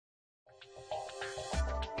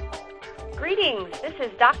Greetings, this is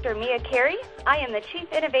Dr. Mia Carey. I am the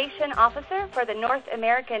Chief Innovation Officer for the North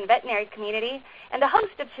American Veterinary Community and the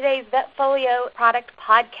host of today's Vetfolio Product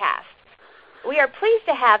Podcast. We are pleased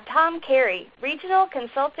to have Tom Carey, Regional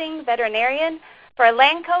Consulting Veterinarian for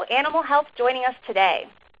Elanco Animal Health, joining us today.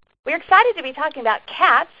 We're excited to be talking about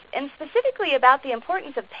cats and specifically about the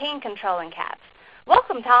importance of pain control in cats.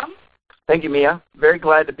 Welcome, Tom. Thank you, Mia. Very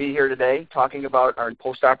glad to be here today talking about our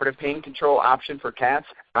postoperative pain control option for cats,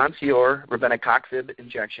 Onsior robenacoxib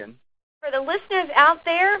injection. For the listeners out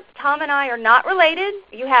there, Tom and I are not related.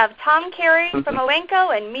 You have Tom Carey from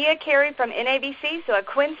Elanco and Mia Carey from NABC, so a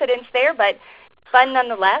coincidence there, but fun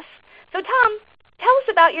nonetheless. So, Tom, tell us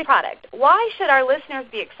about your product. Why should our listeners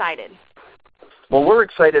be excited? Well, we're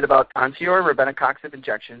excited about Onsior robenacoxib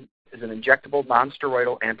injection. Is an injectable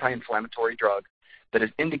non-steroidal anti-inflammatory drug that is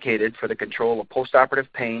indicated for the control of postoperative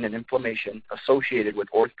pain and inflammation associated with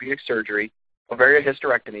orthopedic surgery, ovarian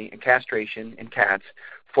hysterectomy, and castration in cats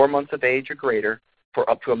 4 months of age or greater for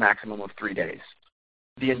up to a maximum of 3 days.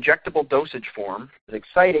 The injectable dosage form is an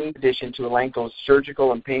exciting addition to Elanco's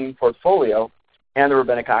surgical and pain portfolio and the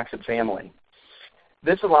robenacoxib family.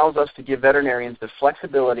 This allows us to give veterinarians the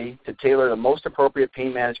flexibility to tailor the most appropriate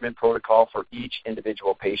pain management protocol for each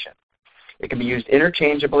individual patient. It can be used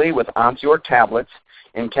interchangeably with Onsior tablets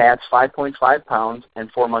in cats 5.5 pounds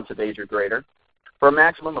and 4 months of age or greater for a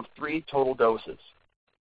maximum of 3 total doses.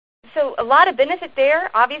 So a lot of benefit there,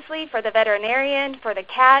 obviously, for the veterinarian, for the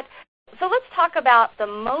cat. So let's talk about the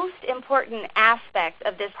most important aspect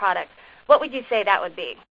of this product. What would you say that would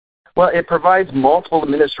be? Well, it provides multiple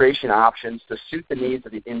administration options to suit the needs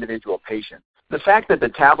of the individual patient. The fact that the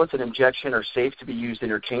tablets and injection are safe to be used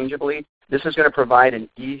interchangeably, this is going to provide an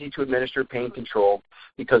easy-to-administer pain control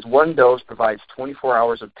because one dose provides 24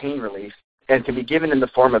 hours of pain relief and can be given in the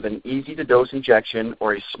form of an easy-to-dose injection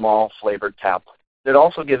or a small flavored tablet. It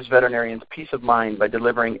also gives veterinarians peace of mind by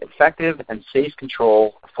delivering effective and safe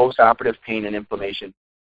control of postoperative pain and inflammation.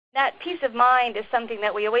 That peace of mind is something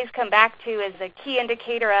that we always come back to as a key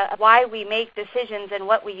indicator of why we make decisions and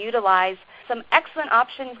what we utilize. Some excellent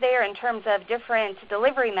options there in terms of different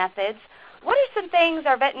delivery methods. What are some things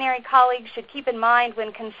our veterinary colleagues should keep in mind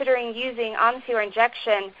when considering using Onsior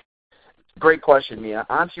injection? Great question, Mia.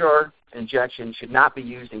 Onsior injection should not be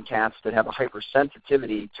used in cats that have a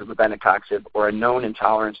hypersensitivity to robenacoxib or a known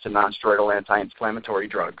intolerance to nonsteroidal anti-inflammatory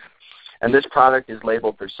drugs. And this product is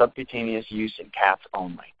labeled for subcutaneous use in cats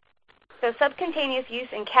only. So subcutaneous use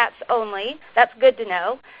in cats only. That's good to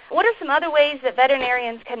know. What are some other ways that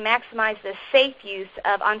veterinarians can maximize the safe use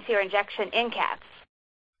of Onsior injection in cats?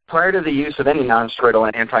 Prior to the use of any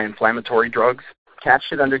nonsteroidal anti-inflammatory drugs, cats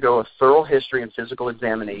should undergo a thorough history and physical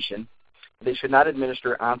examination. They should not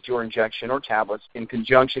administer Onsior injection or tablets in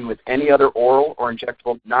conjunction with any other oral or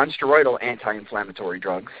injectable nonsteroidal anti-inflammatory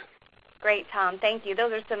drugs. Great, Tom. Thank you.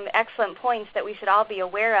 Those are some excellent points that we should all be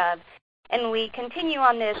aware of. And we continue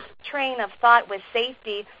on this train of thought with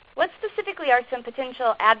safety. What specifically are some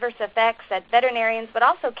potential adverse effects that veterinarians but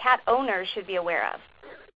also cat owners should be aware of?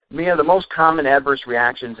 Mia, the most common adverse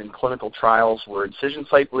reactions in clinical trials were incision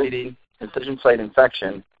site bleeding, incision site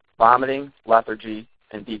infection, vomiting, lethargy,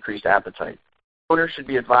 and decreased appetite. Owners should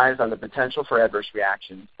be advised on the potential for adverse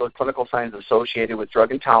reactions, both clinical signs associated with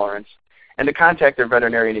drug intolerance, and to contact their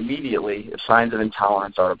veterinarian immediately if signs of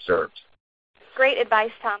intolerance are observed. Great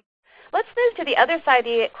advice, Tom. Let's move to the other side of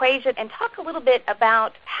the equation and talk a little bit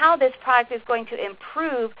about how this product is going to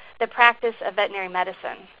improve the practice of veterinary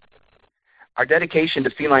medicine. Our dedication to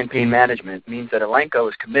feline pain management means that Elanco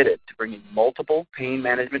is committed to bringing multiple pain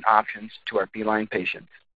management options to our feline patients.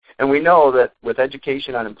 And we know that with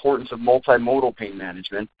education on importance of multimodal pain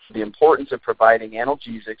management, the importance of providing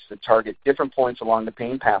analgesics that target different points along the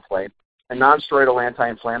pain pathway, and nonsteroidal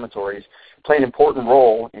anti-inflammatories play an important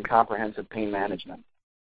role in comprehensive pain management.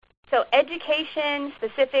 So education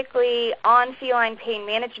specifically on feline pain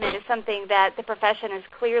management is something that the profession is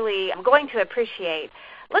clearly going to appreciate.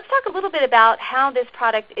 Let's talk a little bit about how this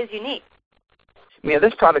product is unique. Yeah,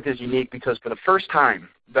 this product is unique because for the first time,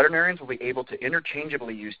 veterinarians will be able to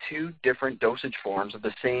interchangeably use 2 different dosage forms of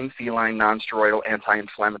the same feline nonsteroidal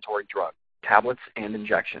anti-inflammatory drug, tablets and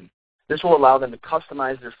injection. This will allow them to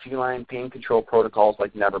customize their feline pain control protocols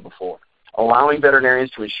like never before, allowing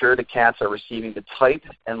veterinarians to ensure the cats are receiving the type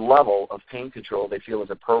and level of pain control they feel is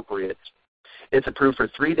appropriate. It's approved for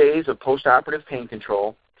 3 days of postoperative pain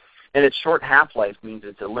control, and its short half-life means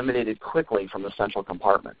it's eliminated quickly from the central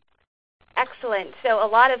compartment. Excellent. So a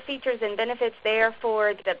lot of features and benefits there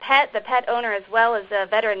for the pet owner, as well as the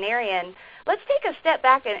veterinarian. Let's take a step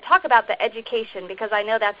back and talk about the education, because I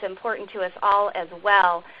know that's important to us all as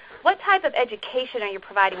well. What type of education are you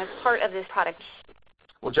providing as part of this product?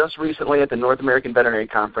 Well, just recently at the North American Veterinary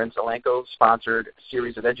Conference, Elanco sponsored a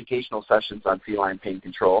series of educational sessions on feline pain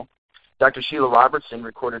control. Dr. Sheila Robertson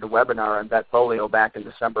recorded a webinar on Vetfolio back in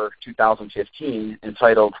December 2015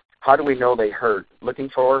 entitled, How Do We Know They Hurt? Looking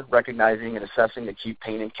for, Recognizing, and Assessing Acute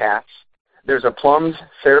Pain in Cats. There's a Plum's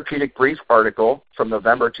Therapeutic Brief article from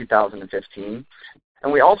November 2015.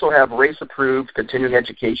 And we also have RACE-approved continuing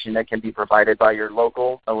education that can be provided by your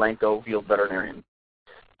local Elanco field veterinarian.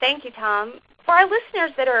 Thank you, Tom. For our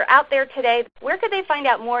listeners that are out there today, where could they find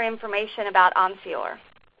out more information about Onsior?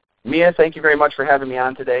 Mia, thank you very much for having me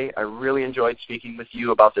on today. I really enjoyed speaking with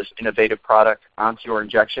you about this innovative product, Onsior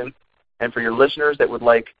Injection. And for your listeners that would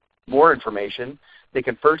like more information, they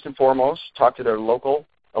can first and foremost talk to their local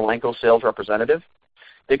Elanco sales representative.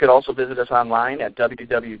 They could also visit us online at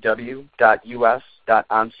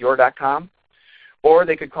www.us.onsior.com, or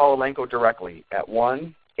they could call Elanco directly at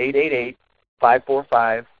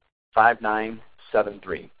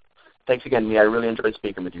 1-888-545-5973. Thanks again, Mia. I really enjoyed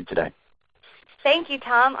speaking with you today. Thank you,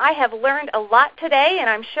 Tom. I have learned a lot today, and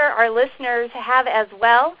I'm sure our listeners have as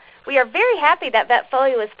well. We are very happy that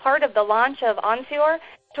Vetfolio is part of the launch of Onsior.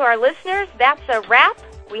 To our listeners, that's a wrap.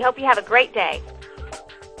 We hope you have a great day.